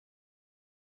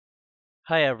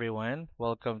Hi everyone,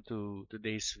 welcome to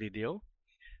today's video.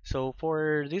 So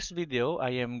for this video,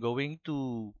 I am going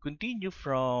to continue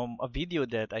from a video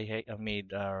that I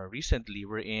made recently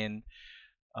wherein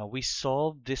we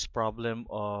solved this problem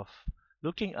of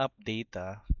looking up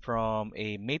data from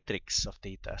a matrix of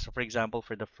data. So for example,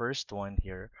 for the first one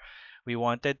here, we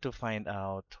wanted to find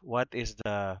out what is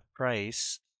the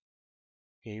price,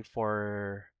 okay,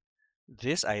 for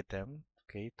this item,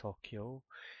 okay, Tokyo,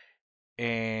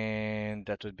 and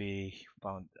that would be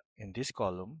found in this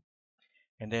column.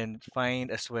 And then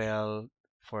find as well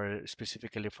for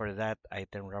specifically for that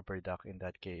item rubber duck in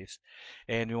that case.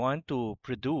 And we want to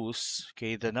produce,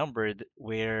 okay, the number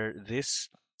where this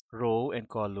row and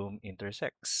column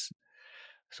intersects.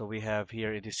 So we have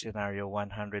here in this scenario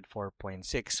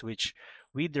 104.6, which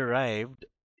we derived,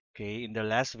 okay, in the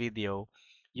last video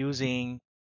using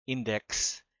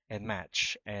index and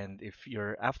match. And if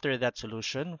you're after that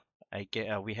solution,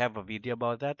 we have a video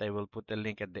about that. I will put the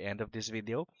link at the end of this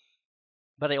video.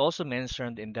 But I also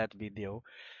mentioned in that video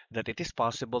that it is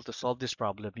possible to solve this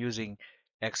problem using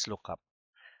XLOOKUP.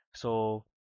 So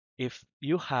if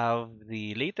you have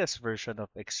the latest version of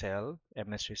Excel,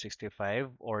 MS365,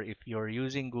 or if you're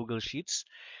using Google Sheets,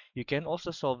 you can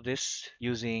also solve this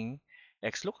using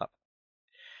XLOOKUP.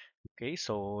 Okay,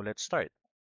 so let's start.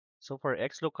 So for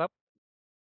XLOOKUP,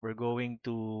 we're going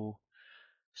to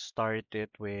start it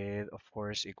with, of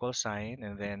course, equal sign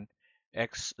and then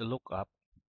XLOOKUP,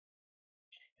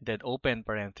 then open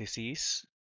parentheses.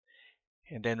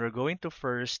 And then we're going to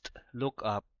first look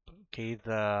up, okay,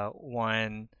 the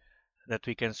one that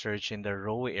we can search in the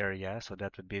row area. So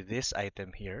that would be this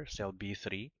item here, cell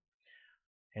B3,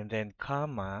 and then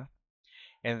comma,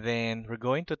 and then we're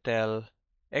going to tell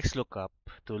XLOOKUP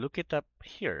to look it up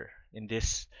here in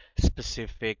this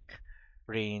specific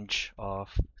range of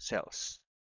cells.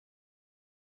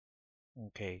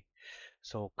 Okay,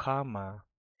 so comma,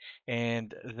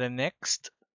 and the next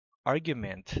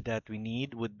argument that we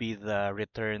need would be the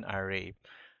return array.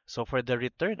 So for the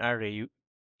return array,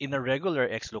 in a regular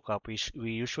XLOOKUP,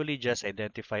 we usually just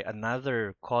identify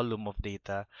another column of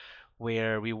data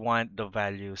where we want the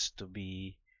values to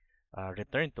be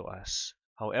returned to us.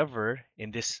 However,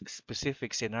 in this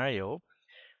specific scenario,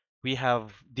 we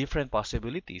have different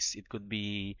possibilities. It could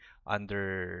be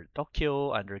under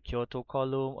Tokyo, under Kyoto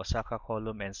column, Osaka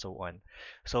column, and so on.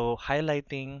 So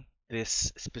highlighting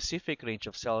this specific range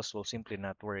of cells will simply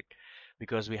not work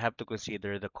because we have to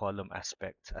consider the column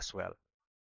aspect as well.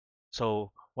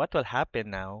 So what will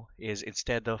happen now is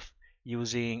instead of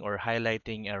using or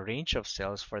highlighting a range of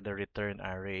cells for the return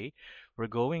array, we're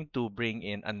going to bring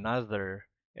in another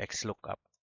XLOOKUP.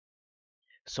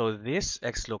 So this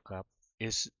XLOOKUP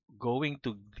is going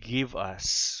to give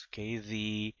us, okay,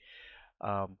 the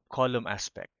column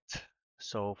aspect.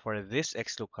 So for this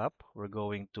XLOOKUP, we're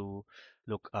going to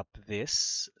look up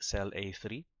this cell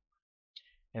A3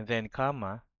 and then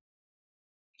comma,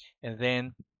 and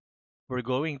then we're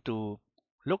going to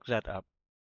look that up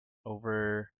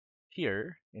over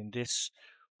here in this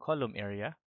column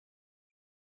area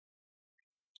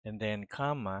and then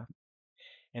comma,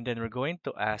 and then we're going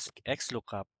to ask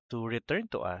XLOOKUP to return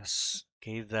to us,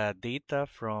 okay, the data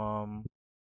from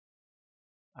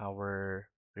our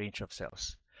range of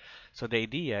cells. So the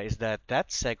idea is that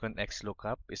that second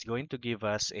XLOOKUP is going to give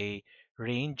us a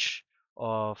range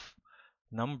of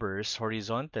numbers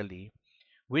horizontally,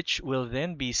 which will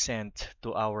then be sent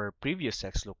to our previous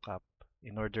XLOOKUP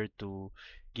in order to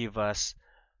give us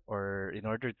or in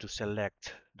order to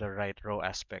select the right row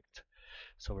aspect.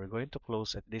 So we're going to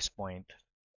close at this point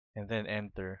and then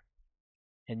enter.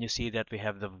 And you see that we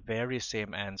have the very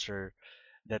same answer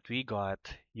that we got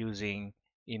using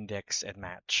index and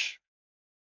match.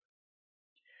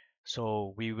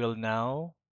 So we will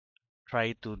now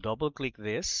try to double click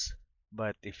this,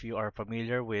 but if you are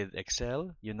familiar with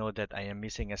Excel, you know that I am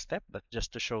missing a step, but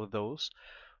just to show those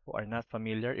who are not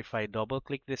familiar, if I double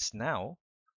click this now,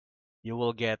 you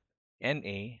will get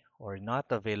NA or not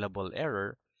available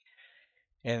error,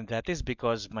 and that is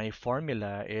because my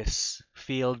formula is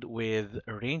filled with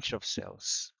a range of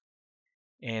cells.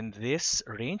 And this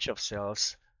range of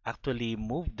cells actually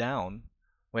moved down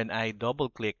when I double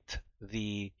clicked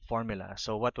the formula.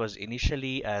 So what was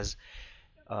initially as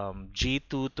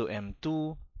G2 to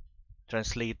M2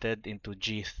 translated into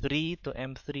G3 to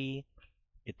M3,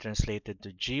 it translated to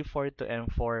G4 to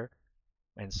M4,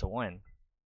 and so on.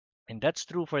 And that's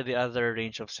true for the other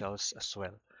range of cells as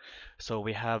well. So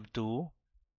we have to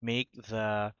make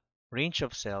the range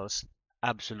of cells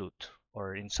absolute,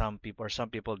 or in some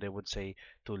people they would say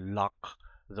to lock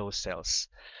those cells.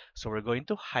 So we're going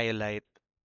to highlight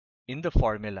in the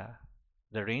formula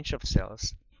the range of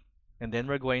cells, and then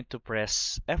we're going to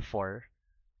press F4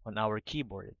 on our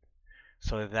keyboard.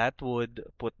 So that would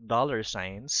put dollar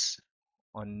signs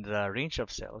on the range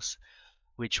of cells,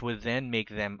 which would then make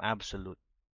them absolute.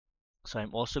 So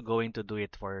I'm also going to do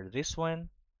it for this one.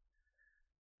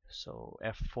 So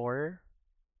F4,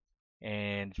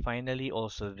 and finally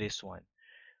also this one.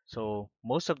 So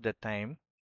most of the time,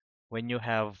 when you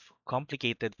have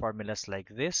complicated formulas like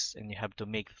this and you have to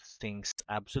make things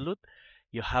absolute,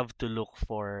 you have to look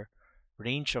for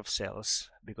range of cells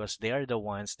because they are the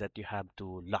ones that you have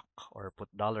to lock or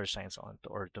put dollar signs on to,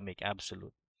 or to make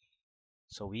absolute.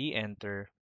 So we enter,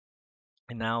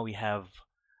 and now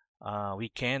we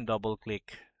can double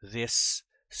click this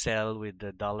cell with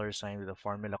the dollar sign with the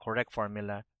formula, correct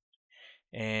formula,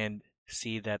 and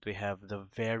see that we have the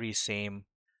very same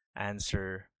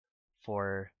answer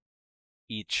for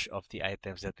each of the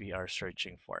items that we are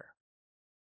searching for.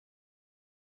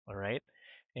 All right.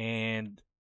 And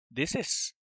this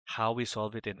is how we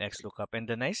solve it in XLOOKUP. And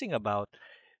the nice thing about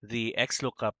the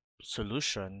XLOOKUP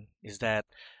solution is that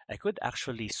I could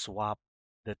actually swap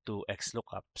the two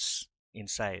XLOOKUPs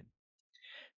inside.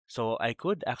 So I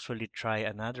could actually try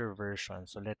another version.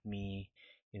 So let me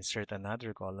insert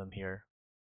another column here.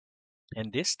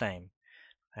 And this time,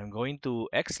 I'm going to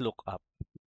XLOOKUP.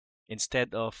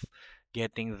 Instead of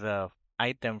getting the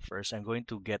item first, I'm going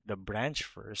to get the branch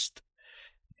first,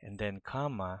 and then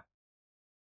comma,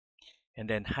 and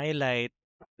then highlight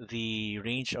the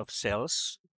range of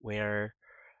cells where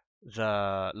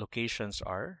the locations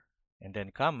are, and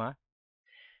then comma,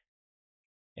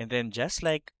 and then just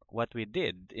like what we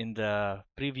did in the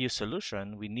previous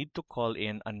solution, we need to call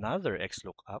in another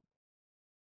XLOOKUP,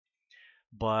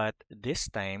 but this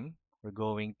time we're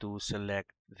going to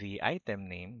select the item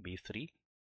name B3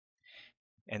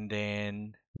 and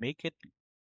then make it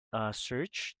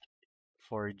search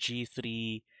for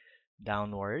G3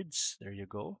 downwards. There you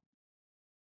go,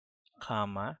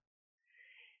 comma.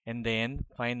 And then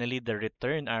finally, the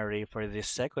return array for this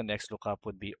second XLOOKUP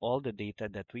would be all the data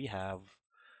that we have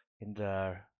in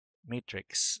the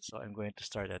matrix. So I'm going to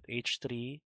start at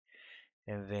H3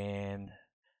 and then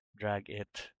drag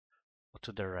it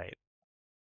to the right.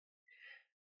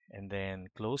 And then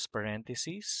close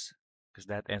parentheses, because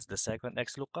that ends the second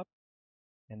XLOOKUP.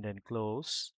 And then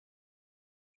close.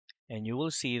 And you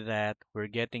will see that we're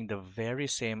getting the very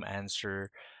same answer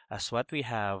as what we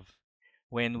have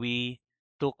when we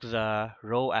took the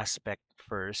row aspect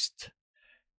first,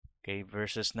 okay,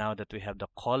 versus now that we have the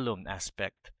column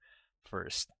aspect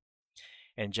first.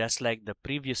 And just like the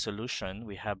previous solution,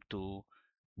 we have to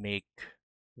make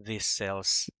these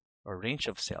cells or range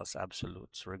of cells absolute.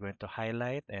 So we're going to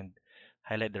highlight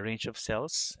the range of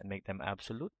cells and make them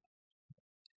absolute.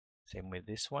 Same with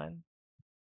this one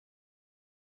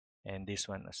and this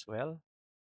one as well.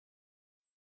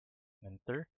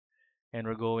 Enter. And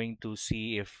we're going to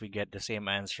see if we get the same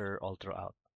answer all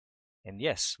throughout. And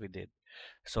yes, we did.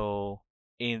 So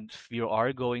if you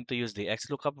are going to use the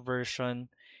XLOOKUP version,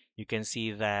 you can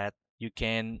see that you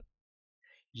can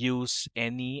use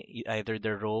either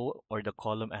the row or the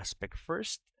column aspect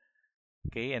first,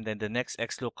 okay, and then the next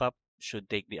XLOOKUP should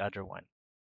take the other one.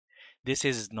 This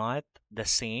is not the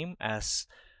same as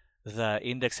the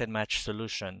index and match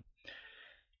solution,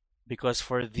 because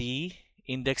for the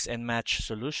index and match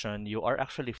solution, you are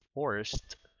actually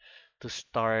forced to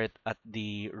start at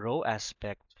the row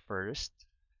aspect first,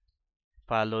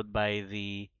 followed by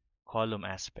the column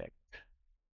aspect.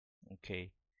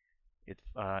 Okay,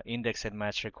 index and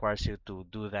match requires you to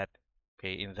do that,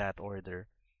 okay, in that order,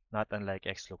 not unlike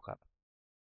XLOOKUP.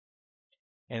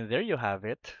 And there you have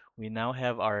it. We now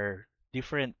have our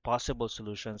different possible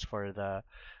solutions for the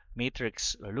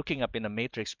matrix, or looking up in a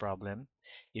matrix problem.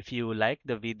 If you liked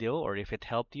the video or if it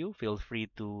helped you, feel free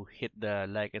to hit the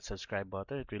like and subscribe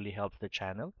button. It really helps the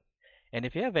channel. And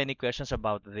if you have any questions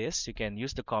about this, you can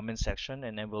use the comment section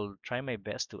and I will try my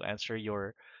best to answer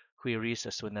your queries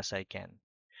as soon as I can.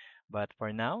 But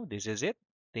for now, this is it.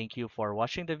 Thank you for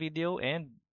watching the video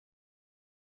and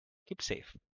keep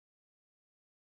safe.